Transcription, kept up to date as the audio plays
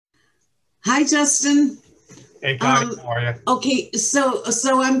Hi, Justin. Hey Connie, Um, how are you? okay, so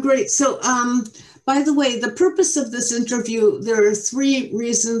I'm great. By the way, the purpose of this interview, there are three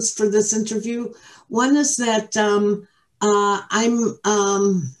reasons for this interview. One is that I'm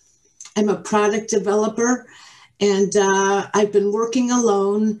a product developer, and I've been working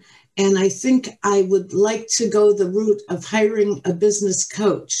alone, and I think I would like to go the route of hiring a business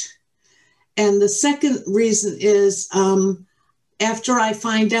coach. And the second reason is after I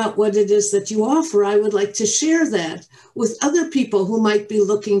find out what it is that you offer, I would like to share that with other people who might be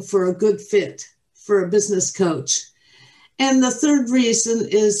looking for a good fit for a business coach. And the third reason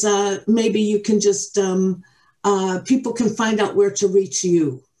is maybe you can just, people can find out where to reach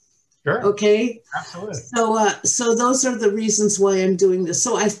you. Sure, Okay. absolutely. So those are the reasons why I'm doing this.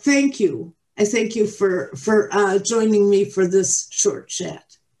 So I thank you. I thank you for joining me for this short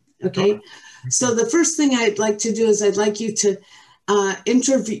chat. Sure. Okay. So the first thing I'd like to do is I'd like you to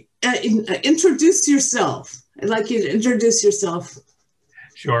introduce yourself. I'd like you to introduce yourself.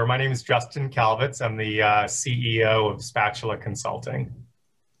 Sure. My name is Justin Kalvitz. I'm the CEO of Spatula Consulting.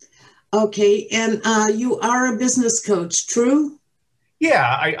 Okay, and you are a business coach, true?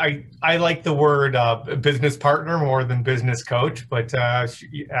 Yeah, I like the word business partner more than business coach, but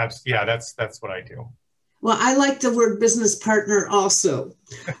yeah, that's what I do. Well, I like the word business partner also.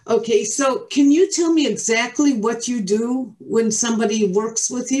 Okay, so can you tell me exactly what you do when somebody works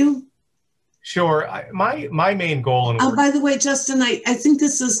with you? Sure. My main goal in work. By the way, Justin, I think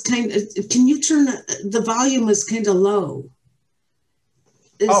this is kind of, can you turn the volume is kind of low?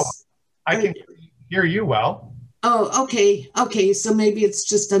 Oh, Is I are, can hear you well. oh, okay, okay. So maybe it's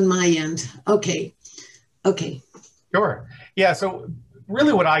just on my end. Okay, okay. Sure. Yeah. So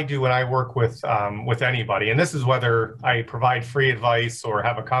really, what I do when I work with anybody, and this is whether I provide free advice or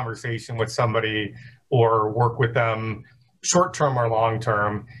have a conversation with somebody or work with them short term or long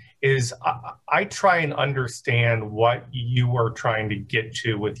term, is I try and understand what you are trying to get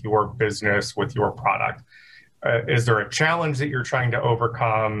to with your business, with your product. Is there a challenge that you're trying to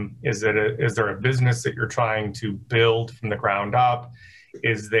overcome? Is there a business that you're trying to build from the ground up?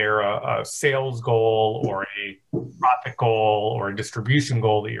 Is there a sales goal or a profit goal or a distribution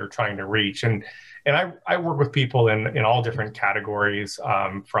goal that you're trying to reach? And I work with people in all different categories,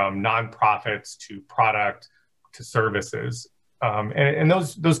 from nonprofits to product to services. And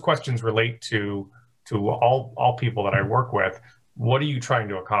those questions relate to all people that I work with. What are you trying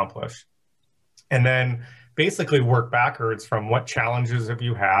to accomplish? And then basically work backwards from what challenges have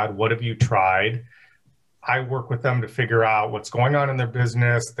you had? What have you tried? I work with them to figure out what's going on in their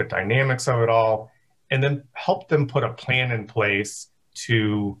business, the dynamics of it all, and then help them put a plan in place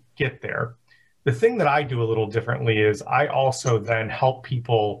to get there. The thing that I do a little differently is I also then help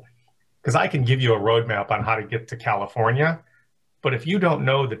people, because I can give you a roadmap on how to get to California. But if you don't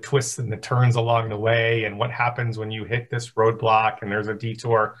know the twists and the turns along the way and what happens when you hit this roadblock and there's a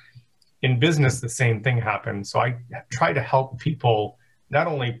detour, in business, the same thing happens. So I try to help people not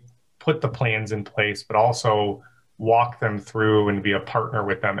only put the plans in place, but also walk them through and be a partner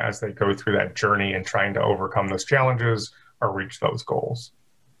with them as they go through that journey and trying to overcome those challenges or reach those goals.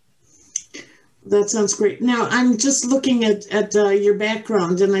 That sounds great. Now, I'm just looking at your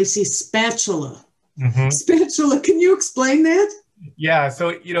background and I see spatula. Mm-hmm. Spatula, can you explain that? Yeah,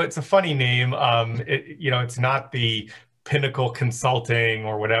 so it's a funny name. It's not the Pinnacle Consulting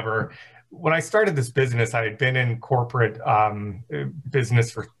or whatever. When I started this business, I had been in corporate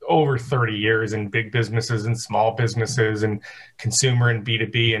business for over 30 years, in big businesses and small businesses and consumer and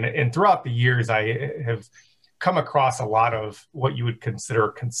B2B. And throughout the years, I have come across a lot of what you would consider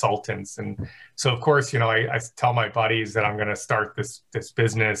consultants. And so, of course, I tell my buddies that I'm going to start this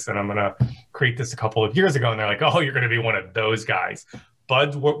business and I'm going to create this a couple of years ago. And they're like, oh, you're going to be one of those guys.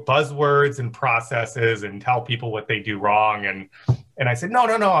 Buzzwords and processes and tell people what they do wrong. And I said, no,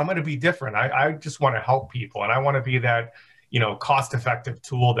 I'm going to be different. I just want to help people. And I want to be that, cost-effective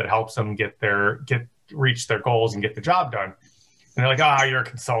tool that helps them reach their goals and get the job done. And they're like, you're a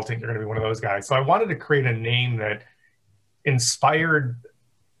consultant. You're going to be one of those guys. So I wanted to create a name that inspired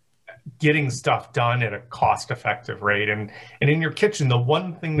getting stuff done at a cost-effective rate. And in your kitchen, the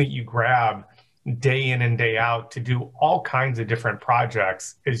one thing that you grab day in and day out to do all kinds of different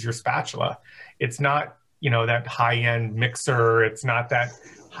projects is your spatula. It's not, that high-end mixer. It's not that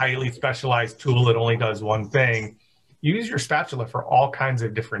highly specialized tool that only does one thing. You use your spatula for all kinds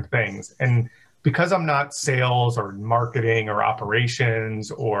of different things. And because I'm not sales or marketing or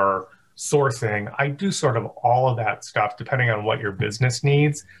operations or sourcing, I do sort of all of that stuff depending on what your business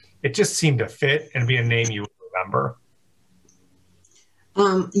needs. It just seemed to fit and be a name you would remember.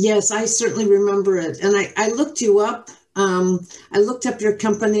 Yes, I certainly remember it. And I looked you up I looked up your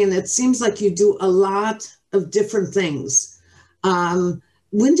company, and it seems like you do a lot of different things.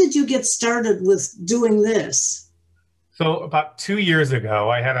 When did you get started with doing this? So about 2 years ago,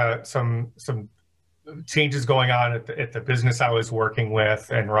 I had some changes going on at the business I was working with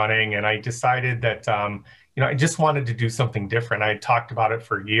and running, and I decided that I just wanted to do something different. I had talked about it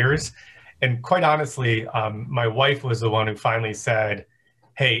for years, and quite honestly, my wife was the one who finally said,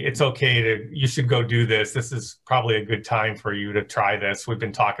 "Hey, it's okay you should go do this. This is probably a good time for you to try this. We've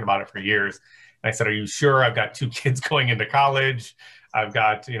been talking about it for years." And I said, "Are you sure? I've got 2 kids going into college. I've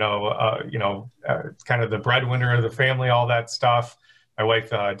got, kind of the breadwinner of the family, all that stuff. My wife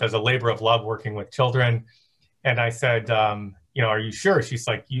does a labor of love working with children." And I said, "Are you sure?" She's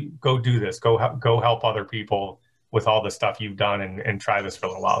like, "You go do this. Go help other people with all the stuff you've done and try this for a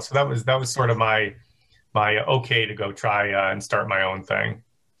little while." So that was sort of my okay to go try and start my own thing.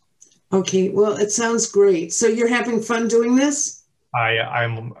 Okay, well, it sounds great. So you're having fun doing this?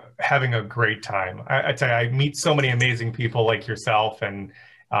 I'm having a great time. I tell you, I meet so many amazing people like yourself, and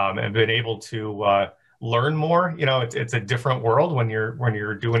been able to learn more. It's a different world when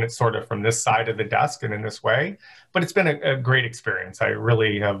you're doing it sort of from this side of the desk and in this way. But it's been a great experience. I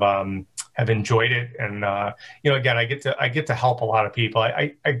really have enjoyed it, and again, I get to help a lot of people.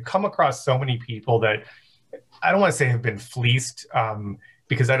 I come across so many people that I don't want to say have been fleeced,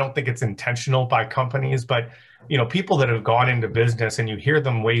 because I don't think it's intentional by companies, but people that have gone into business and you hear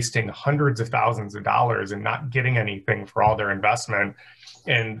them wasting hundreds of thousands of dollars and not getting anything for all their investment.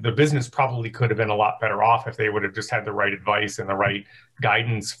 And the business probably could have been a lot better off if they would have just had the right advice and the right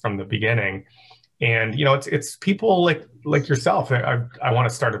guidance from the beginning. And, it's people like yourself. I want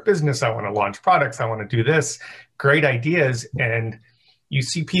to start a business. I want to launch products. I want to do this, great ideas. And you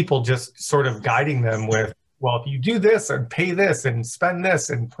see people just sort of guiding them with, well, if you do this and pay this and spend this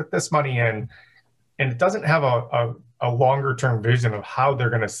and put this money in, and it doesn't have a longer term vision of how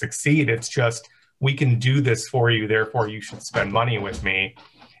they're going to succeed. It's just, we can do this for you, therefore you should spend money with me.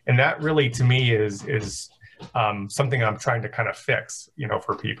 And that really, to me, is something I'm trying to kind of fix,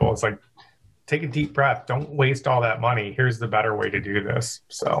 for people. It's like, take a deep breath. Don't waste all that money. Here's the better way to do this.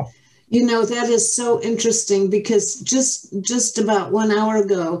 So, that is so interesting, because just about 1 hour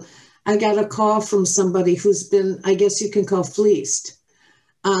ago, I got a call from somebody who's been, I guess you can call fleeced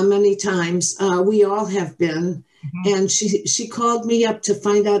many times. We all have been. Mm-hmm. And she called me up to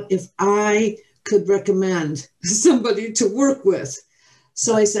find out if I could recommend somebody to work with.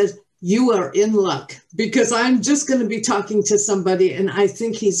 So I said, you are in luck, because I'm just going to be talking to somebody, and I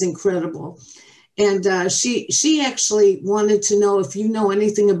think he's incredible. And she actually wanted to know if you know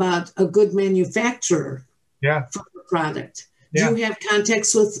anything about a good manufacturer for the product. Yeah. Do you have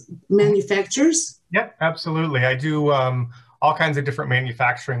contacts with manufacturers? Yeah, absolutely. I do all kinds of different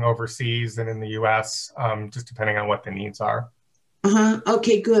manufacturing overseas and in the US, just depending on what the needs are.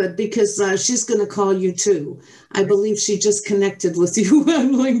 Okay, good, because she's going to call you too. I believe she just connected with you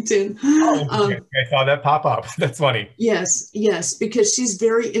on LinkedIn. Oh, I saw that pop up. That's funny. Yes, because she's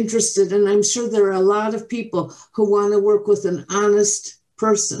very interested, and I'm sure there are a lot of people who want to work with an honest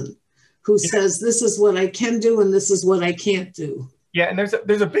person who says, this is what I can do and this is what I can't do. Yeah, and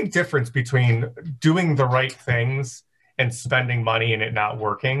there's a big difference between doing the right things and spending money and it not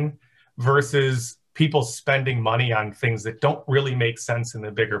working versus people spending money on things that don't really make sense in the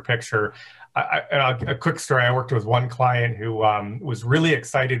bigger picture. A quick story, I worked with one client who was really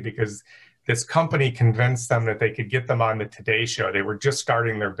excited because this company convinced them that they could get them on the Today Show. They were just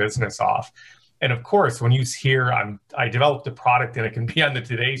starting their business off. And of course, when you hear I developed a product and it can be on the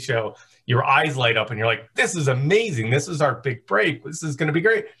Today Show, your eyes light up and you're like, this is amazing. This is our big break. This is going to be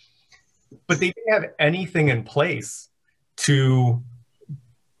great. But they didn't have anything in place to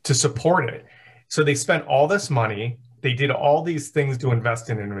support it. So they spent all this money. They did all these things to invest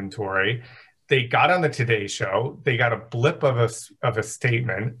in inventory. They got on the Today Show. They got a blip of a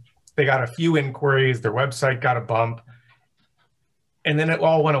statement. They got a few inquiries. Their website got a bump. And then it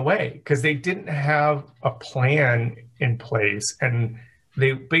all went away because they didn't have a plan in place. And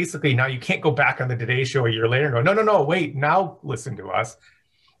they basically, now you can't go back on the Today Show a year later and go, no, wait, now listen to us.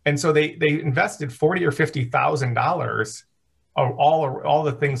 And so they invested $40,000 or $50,000, all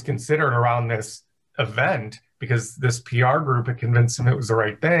the things considered around this event, because this PR group had convinced them it was the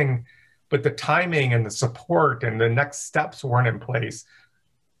right thing. But the timing and the support and the next steps weren't in place.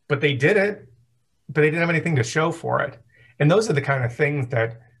 But they did it, but they didn't have anything to show for it. And those are the kind of things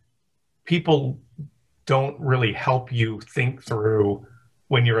that people don't really help you think through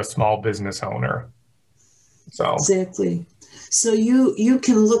when you're a small business owner. So exactly. So you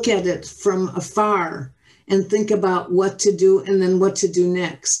can look at it from afar and think about what to do and then what to do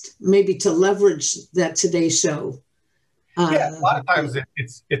next, maybe to leverage that Today Show Yeah, a lot of times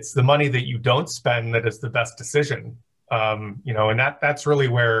it's the money that you don't spend that is the best decision. And that's really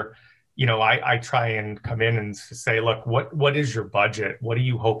where, I try and come in and say, look, what is your budget? What are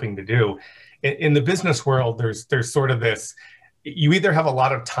you hoping to do? In the business world, there's sort of this, you either have a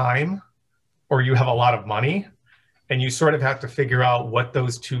lot of time or you have a lot of money, and you sort of have to figure out what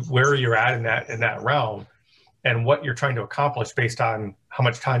those two, where you're at in that realm, and what you're trying to accomplish based on how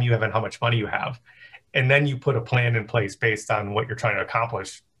much time you have and how much money you have. And then you put a plan in place based on what you're trying to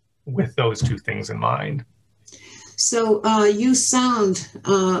accomplish with those two things in mind. So you sound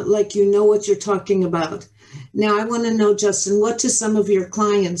like you know what you're talking about. Now, I want to know, Justin, what do some of your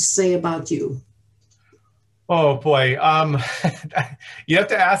clients say about you? Oh, boy. You have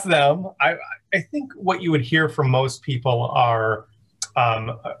to ask them. I think what you would hear from most people are,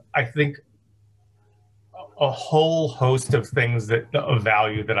 I think, a whole host of things of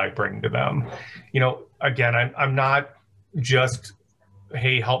value that I bring to them. Again, I'm not just,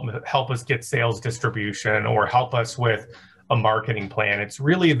 hey, help us get sales distribution or help us with a marketing plan. It's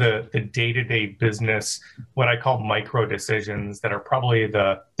really the day-to-day business, what I call micro decisions that are probably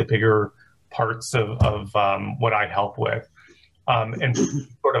the bigger parts of what I help with. And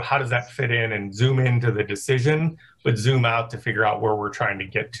sort of how does that fit in, and zoom into the decision, but zoom out to figure out where we're trying to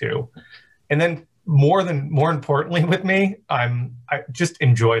get to. And then more importantly with me, I just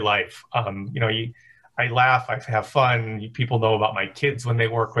enjoy life. I laugh, I have fun. People know about my kids when they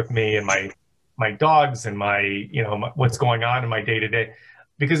work with me, and my dogs, and what's going on in my day to day,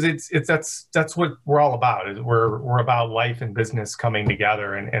 because that's what we're all about. We're about life and business coming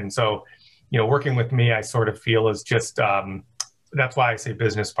together, and so working with me, I sort of feel is just that's why I say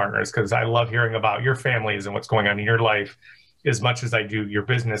business partners, because I love hearing about your families and what's going on in your life as much as I do your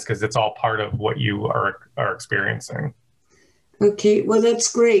business, because it's all part of what you are experiencing. Okay, well,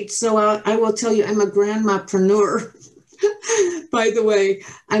 that's great. So I will tell you, I'm a grandmapreneur. By the way,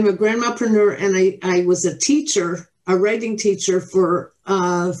 I'm a grandmapreneur, and I was a teacher, a writing teacher for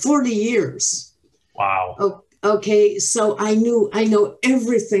 40 years. Wow. Okay, so I know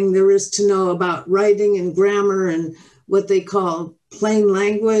everything there is to know about writing and grammar and what they call plain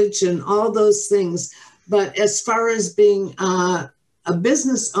language and all those things. But as far as being a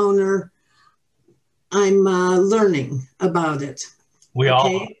business owner, I'm learning about it. We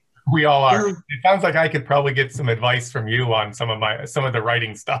all are. It sounds like I could probably get some advice from you on some of the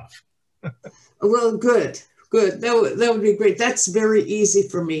writing stuff. Well, good. That would be great. That's very easy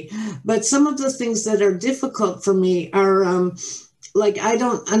for me. But some of the things that are difficult for me are like, I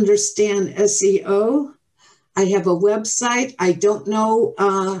don't understand SEO. I have a website. I don't know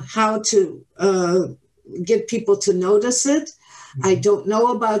how to get people to notice it. I don't know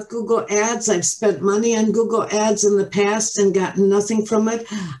about Google Ads. I've spent money on Google Ads in the past and gotten nothing from it.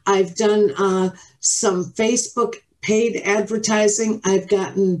 I've done some Facebook paid advertising. I've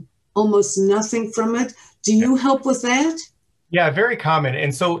gotten almost nothing from it. Do you help with that? Yeah, very common.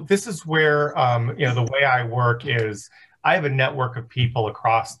 And so this is where, the way I work is I have a network of people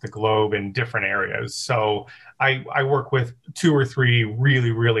across the globe in different areas. So I work with 2 or 3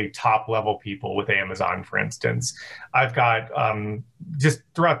 really, really top level people with Amazon, for instance. I've got just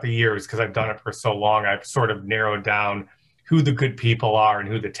throughout the years, because I've done it for so long, I've sort of narrowed down who the good people are and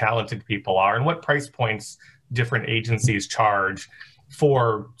who the talented people are and what price points different agencies charge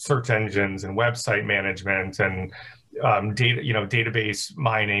for search engines and website management and database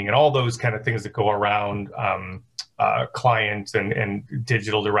mining and all those kind of things that go around client and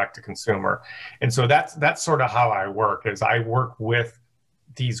digital direct to consumer. And so that's sort of how I work, is I work with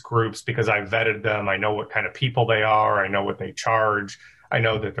these groups because I vetted them. I know what kind of people they are. I know what they charge. I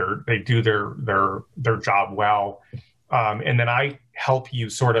know that they do their job well. And then I help you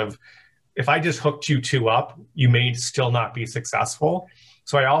sort of, if I just hooked you two up, you may still not be successful.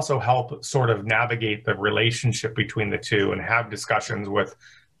 So I also help sort of navigate the relationship between the two and have discussions with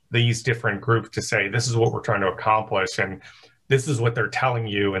these different groups to say, this is what we're trying to accomplish, and this is what they're telling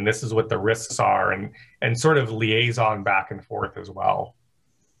you, and this is what the risks are, and sort of liaison back and forth as well.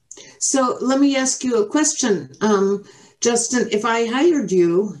 So let me ask you a question. Justin, if I hired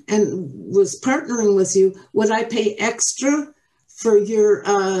you and was partnering with you, would I pay extra for your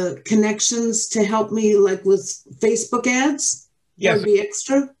connections to help me, like with Facebook ads? Yes. Would be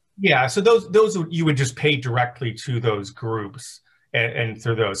extra? Yeah, so those you would just pay directly to those groups and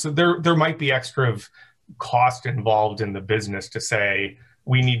through those. So there might be extra cost involved in the business to say,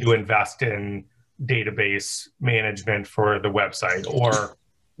 we need to invest in database management for the website, or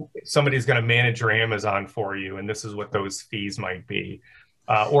somebody's going to manage your Amazon for you, and this is what those fees might be.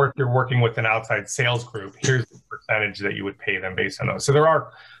 Or if you're working with an outside sales group, here's the percentage that you would pay them based on those. So there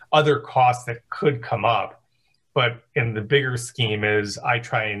are other costs that could come up. But in the bigger scheme is I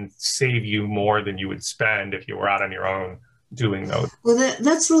try and save you more than you would spend if you were out on your own doing those. Well,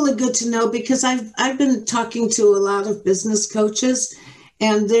 that's really good to know, because I've been talking to a lot of business coaches,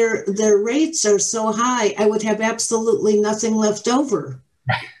 and their rates are so high. I would have absolutely nothing left over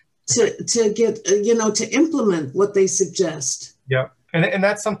to get, to implement what they suggest. Yeah. And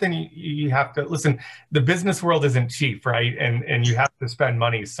that's something you have to listen. The business world isn't cheap, right? And you have to spend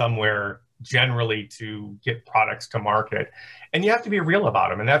money somewhere generally to get products to market, and you have to be real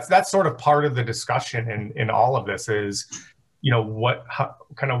about them. And that's sort of part of the discussion in all of this is, what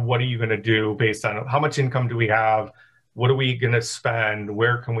are you going to do based on how much income do we have? What are we going to spend?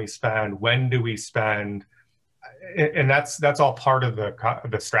 Where can we spend? When do we spend? And that's all part of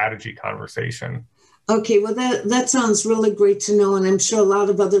the strategy conversation. Okay, well, that sounds really great to know, and I'm sure a lot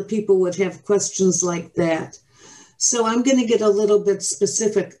of other people would have questions like that. So I'm going to get a little bit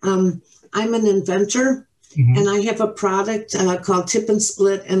specific. I'm an inventor, and I have a product called Tip and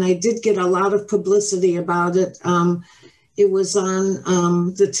Split, and I did get a lot of publicity about it. It was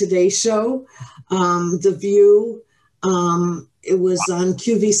on the Today Show, The View. It was on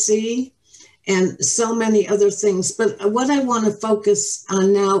QVC, and so many other things. But what I want to focus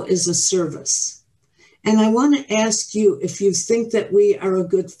on now is a service. And I want to ask you if you think that we are a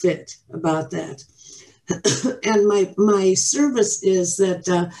good fit about that. And my service is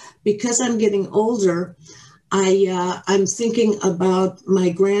that because I'm getting older, I'm thinking about my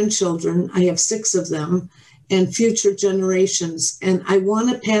grandchildren. I have 6 of them, and future generations. And I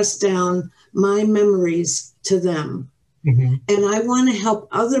want to pass down my memories to them. And I want to help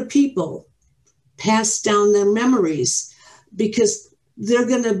other people pass down their memories, because they're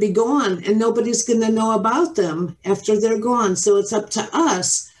going to be gone and nobody's going to know about them after they're gone. So it's up to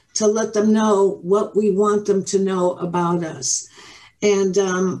us to let them know what we want them to know about us. And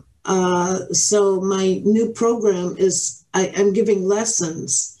so my new program is I'm giving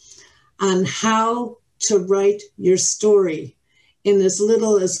lessons on how to write your story in as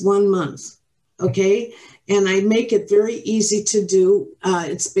little as 1 month. Okay. And I make it very easy to do.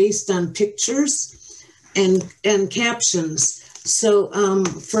 It's based on pictures and captions. So,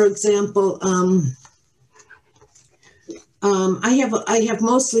 for example, I have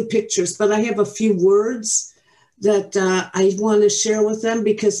mostly pictures, but I have a few words that I want to share with them,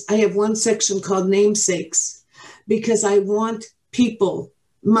 because I have one section called namesakes, because I want people,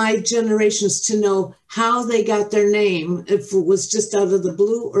 my generations, to know how they got their name, if it was just out of the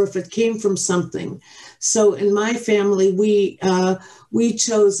blue or if it came from something. So in my family, we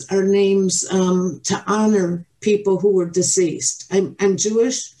chose our names to honor people who were deceased. I'm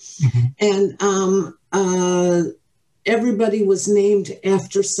Jewish, and everybody was named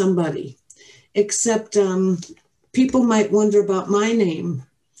after somebody, except people might wonder about my name,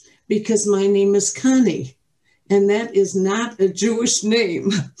 because my name is Connie, and that is not a Jewish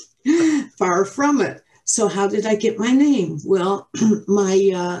name, far from it. So how did I get my name? Well,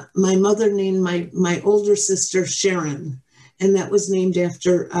 my mother named my older sister Sharon, and that was named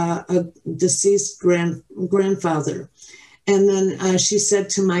after a deceased grandfather. And then she said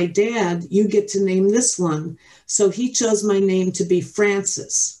to my dad, "You get to name this one." So he chose my name to be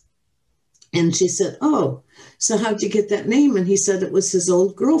Francis. And she said, "Oh, so how'd you get that name?" And he said it was his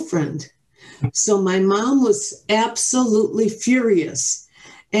old girlfriend. So my mom was absolutely furious.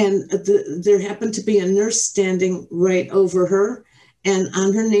 And there happened to be a nurse standing right over her. And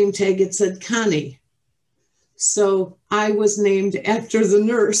on her name tag, it said Connie. So I was named after the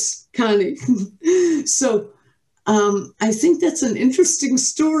nurse, Connie. So I think that's an interesting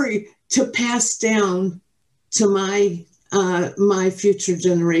story to pass down to my future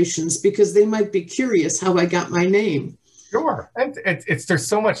generations, because they might be curious how I got my name. Sure. And there's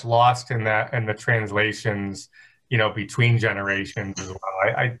so much lost in that, and the translations, between generations as well.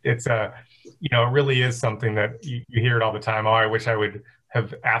 It really is something that you hear it all the time. Oh, I wish I would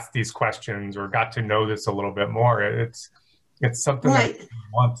have asked these questions or got to know this a little bit more. It's something right. that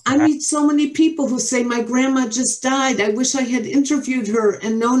wants to I meet so many people who say, "My grandma just died. I wish I had interviewed her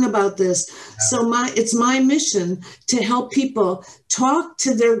and known about this." Yeah. So it's my mission to help people talk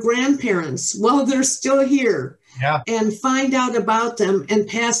to their grandparents while they're still here, and find out about them and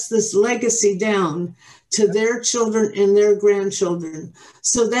pass this legacy down to their children and their grandchildren.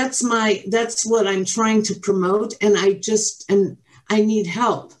 So that's what I'm trying to promote. And I need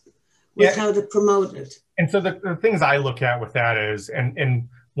help with how to promote it. And so the things I look at with that is, and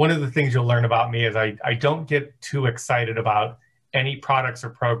one of the things you'll learn about me is I don't get too excited about any products or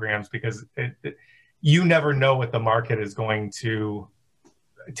programs, because you never know what the market is going to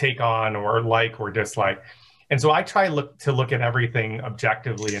take on or like or dislike. And so I try to look at everything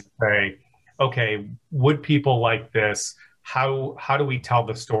objectively and say, okay, would people like this? How do we tell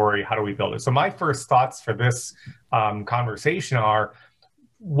the story? How do we build it? So my first thoughts for this conversation are,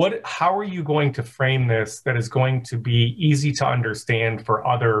 how are you going to frame this that is going to be easy to understand for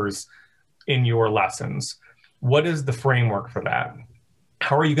others in your lessons? What is the framework for that?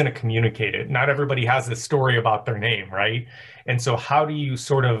 How are you going to communicate it? Not everybody has a story about their name, right? And so how do you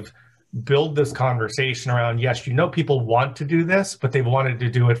sort of build this conversation around, yes, people want to do this, but they've wanted to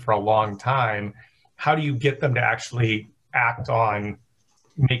do it for a long time. How do you get them to actually act on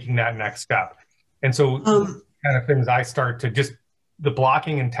making that next step? And so kind of things I start to just the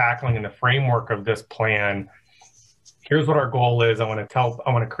blocking and tackling and the framework of this plan. Here's what our goal is. I want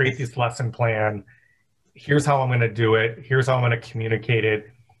to create this lesson plan. Here's how I'm going to do it. Here's how I'm going to communicate it.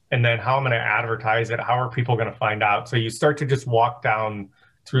 And then how I'm going to advertise it. How are people going to find out? So you start to just walk down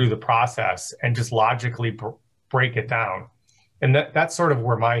through the process and just logically break it down. And that's sort of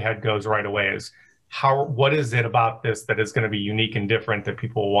where my head goes right away is what is it about this that is going to be unique and different that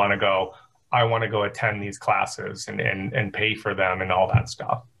people want to go, I want to go attend these classes and pay for them and all that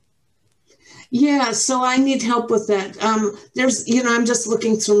stuff. Yeah, so I need help with that. I'm just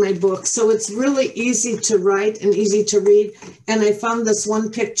looking through my book. So it's really easy to write and easy to read. And I found this one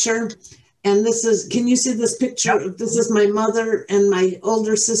picture. And can you see this picture? Yep. This is my mother and my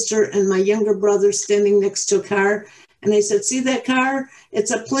older sister and my younger brother standing next to a car. And I said, see that car?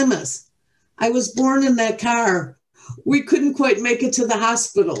 It's a Plymouth. I was born in that car. We couldn't quite make it to the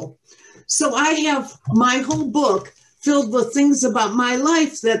hospital. So I have my whole book filled with things about my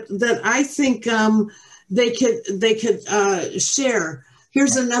life that I think they could share.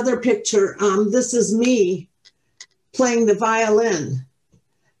 Here's another picture. This is me playing the violin.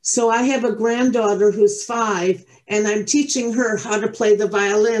 So I have a granddaughter who's 5, and I'm teaching her how to play the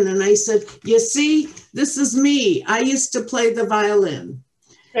violin. And I said, you see, this is me. I used to play the violin.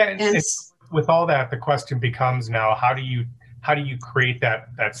 Yeah, and with all that, the question becomes now, how do you create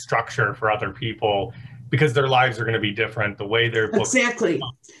that structure for other people? Because their lives are going to be different, the way they're booked. Exactly.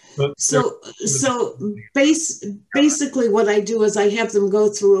 So basically what I do is I have them go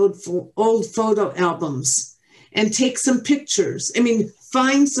through old photo albums and take some pictures.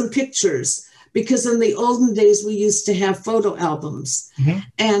 Find some pictures, because in the olden days, we used to have photo albums. Mm-hmm.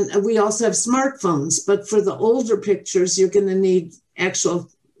 And we also have smartphones, but for the older pictures, you're going to need actual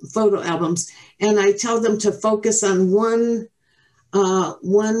photo albums. And I tell them to focus on one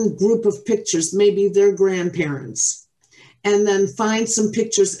group of pictures, maybe their grandparents, and then find some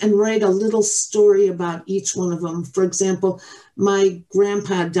pictures and write a little story about each one of them. For example, my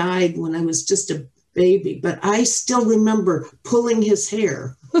grandpa died when I was just a baby, but I still remember pulling his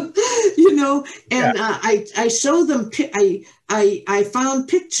hair, and yeah. I show them, I found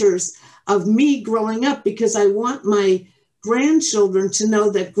pictures of me growing up because I want my grandchildren to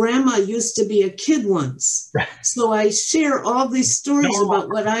know that grandma used to be a kid once. Right. So I share all these stories about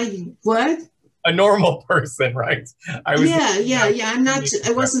what? A normal person, right? I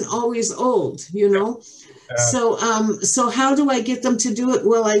wasn't always old, Yeah. So how do I get them to do it?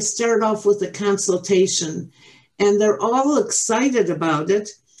 Well, I start off with a consultation, and they're all excited about it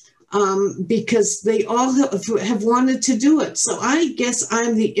because they all have wanted to do it. So I guess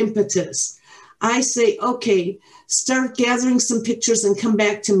I'm the impetus. I say, okay, start gathering some pictures and come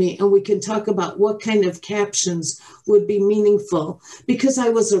back to me, and we can talk about what kind of captions would be meaningful, because I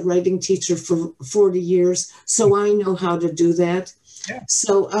was a writing teacher for 40 years, so I know how to do that. Yeah.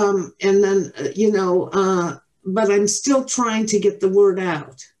 So, and then, but I'm still trying to get the word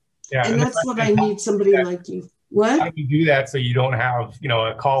out. Yeah. And that's what I need somebody like you. What? How do you do that so you don't have,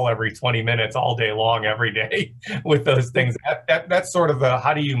 a call every 20 minutes all day long, every day with those things? That's sort of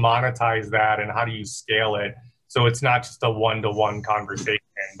how do you monetize that, and how do you scale it? So it's not just a one-to-one conversation,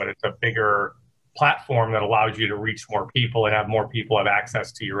 but it's a bigger platform that allows you to reach more people and have more people have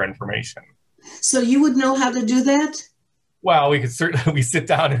access to your information. So you would know how to do that? Well, we sit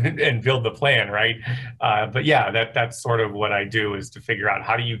down and build the plan, right? But yeah, that's sort of what I do, is to figure out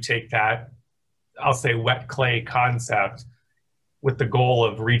how do you take that, I'll say, wet clay concept with the goal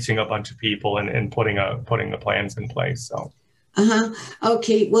of reaching a bunch of people and putting the plans in place. So.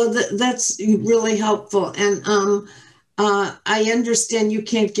 Okay. Well, that's really helpful. And I understand you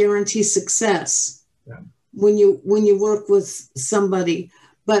can't guarantee success when you work with somebody.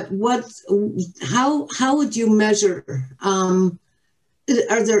 But how would you measure? Are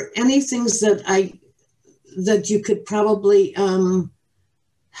there any things that you could probably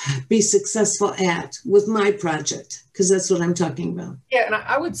be successful at with my project? Because that's what I'm talking about. Yeah, and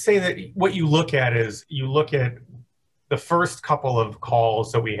I would say that what you look at is the first couple of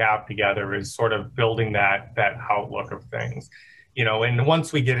calls that we have together is sort of building that outlook of things. And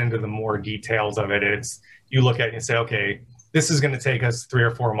once we get into the more details of it, you look at it and say, okay, this is going to take us 3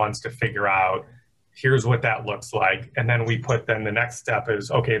 or 4 months to figure out. Here's what that looks like. And then the next step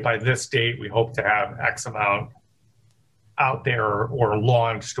is, okay, by this date, we hope to have X amount out there or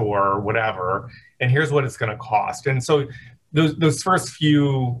launched or whatever. And here's what it's going to cost. And so those first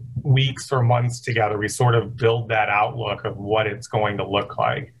few weeks or months together, we sort of build that outlook of what it's going to look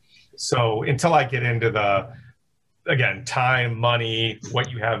like. So until I get into again, time, money,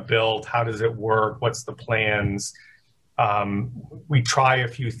 what you have built, how does it work, what's the plans, we try a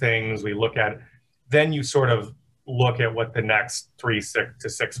few things, then you sort of look at what the next 3 to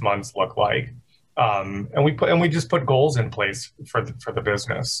 6 months look like. And we just put goals in place for the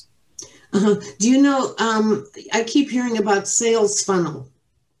business. Do you know, I keep hearing about sales funnel.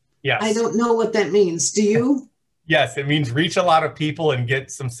 Yes. I don't know what that means. Do you? Yes, it means reach a lot of people and get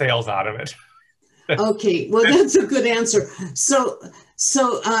some sales out of it. Okay, well, that's a good answer. So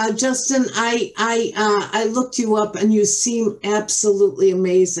Justin, I looked you up and you seem absolutely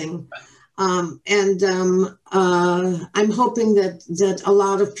amazing. And I'm hoping that a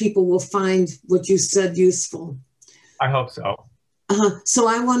lot of people will find what you said useful. I hope so. So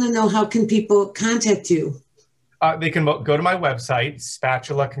I want to know, how can people contact you? They can go to my website,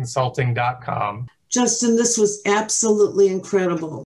 spatulaconsulting.com. Justin, this was absolutely incredible.